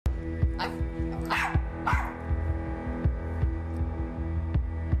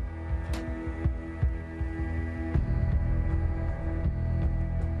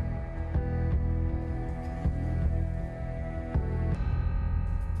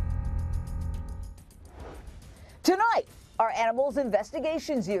Tonight, our Animals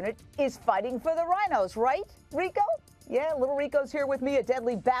Investigations Unit is fighting for the rhinos, right, Rico? Yeah, little Rico's here with me, a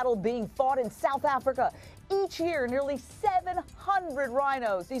deadly battle being fought in South Africa. Each year, nearly 700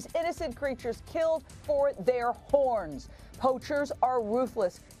 rhinos, these innocent creatures killed for their horns. Poachers are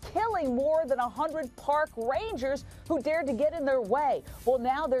ruthless, killing more than 100 park rangers who dared to get in their way. Well,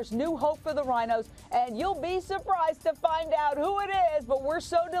 now there's new hope for the rhinos, and you'll be surprised to find out who it is, but we're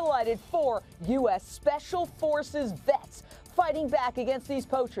so delighted for U.S. Special Forces vets fighting back against these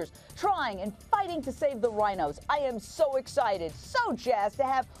poachers, trying and fighting to save the rhinos. I am so excited, so jazzed to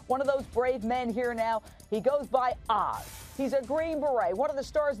have one of those brave men here now. He goes by Oz. He's a Green Beret, one of the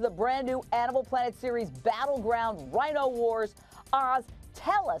stars of the brand new Animal Planet series Battleground Rhino Wars. Oz,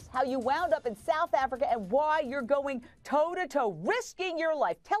 tell us how you wound up in South Africa and why you're going toe-to-toe, risking your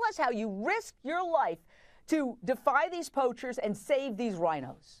life. Tell us how you risked your life to defy these poachers and save these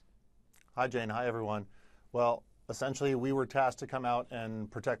rhinos. Hi, Jane. Hi, everyone. Well, essentially, we were tasked to come out and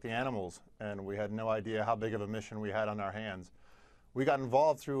protect the animals, and we had no idea how big of a mission we had on our hands. We got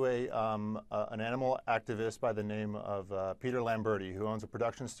involved through an animal activist by the name of Peter Lamberti, who owns a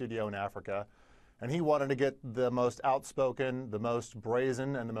production studio in Africa, and he wanted to get the most outspoken, the most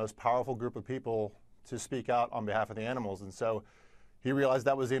brazen, and the most powerful group of people to speak out on behalf of the animals. And so he realized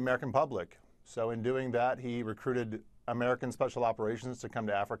that was the American public. So in doing that, he recruited American Special Operations to come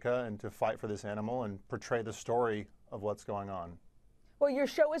to Africa and to fight for this animal and portray the story of what's going on. Well, your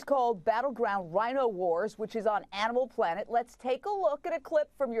show is called Battleground Rhino Wars, which is on Animal Planet. Let's take a look at a clip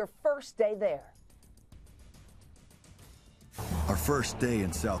from your first day there. Our first day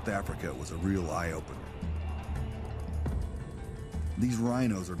in South Africa was a real eye-opener. These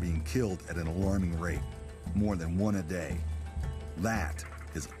rhinos are being killed at an alarming rate, more than one a day. That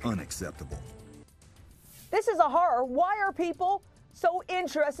is unacceptable. This is a horror. Why are people so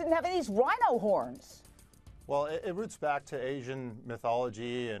interested in having these rhino horns? Well, it roots back to Asian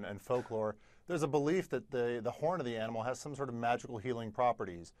mythology and folklore. There's a belief that the horn of the animal has some sort of magical healing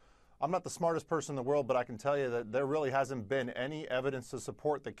properties. I'm not the smartest person in the world, but I can tell you that there really hasn't been any evidence to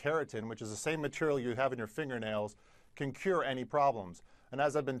support the keratin, which is the same material you have in your fingernails, can cure any problems. And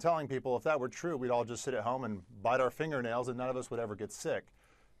as I've been telling people, if that were true, we'd all just sit at home and bite our fingernails and none of us would ever get sick.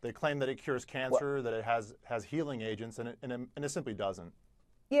 They claim that it cures cancer, that it has healing agents, and it simply doesn't.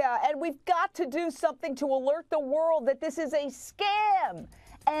 Yeah, and we've got to do something to alert the world that this is a scam.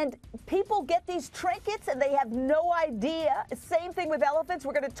 And people get these trinkets and they have no idea. Same thing with elephants.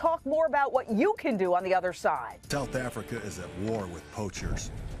 We're going to talk more about what you can do on the other side. South Africa is at war with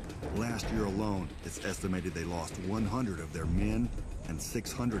poachers. Last year alone, it's estimated they lost 100 of their men and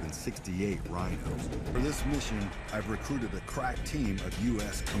 668 rhinos. For this mission, I've recruited a crack team of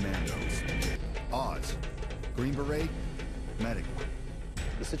U.S. commandos. Oz, Green Beret, medic.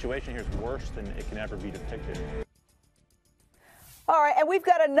 The situation here is worse than it can ever be depicted. All right, and we've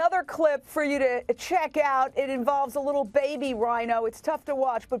got another clip for you to check out. It involves a little baby rhino. It's tough to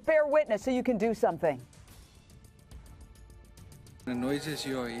watch, but bear witness so you can do something. The noises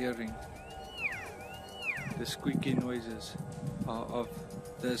you are hearing, the squeaky noises, are of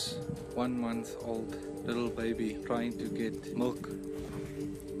this 1-month-old little baby trying to get milk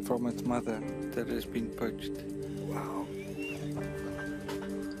from its mother that has been poached. Wow.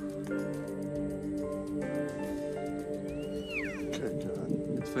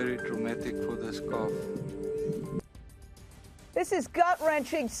 It's very traumatic for this calf. This is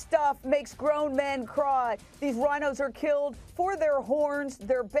gut-wrenching stuff, makes grown men cry. These rhinos are killed for their horns,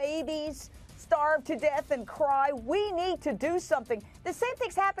 their babies starve to death and cry. We need to do something. The same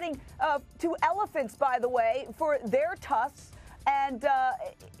thing's happening to elephants, by the way, for their tusks. And,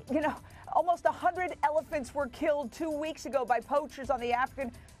 almost 100 elephants were killed 2 weeks ago by poachers on the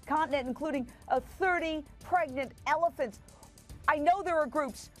African continent, including 30 pregnant elephants. I know there are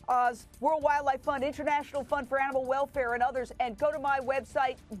groups, World Wildlife Fund, International Fund for Animal Welfare, and others, and go to my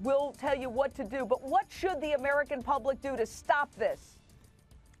website. We'll tell you what to do. But what should the American public do to stop this?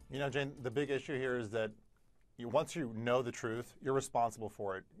 You know, Jane, the big issue here is that once you know the truth, you're responsible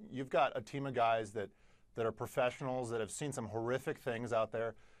for it. You've got a team of guys that are professionals, that have seen some horrific things out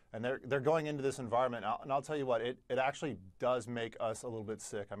there, and they're going into this environment. And I'll tell you what, it actually does make us a little bit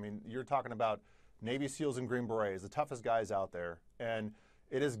sick. I mean, you're talking about Navy SEALs and Green Berets, the toughest guys out there, and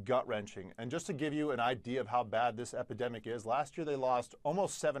it is gut-wrenching. And just to give you an idea of how bad this epidemic is, last year they lost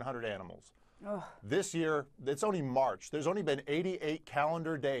almost 700 animals. Ugh. This year, it's only March. There's only been 88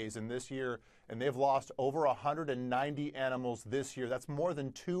 calendar days in this year, and they've lost over 190 animals this year. That's more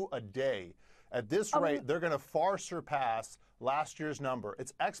than 2 a day. At this rate, they're going to far surpass last year's number.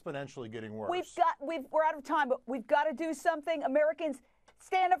 It's exponentially getting worse. We're out of time, but we've got to do something. Americans,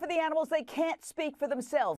 stand up for the animals. They can't speak for themselves.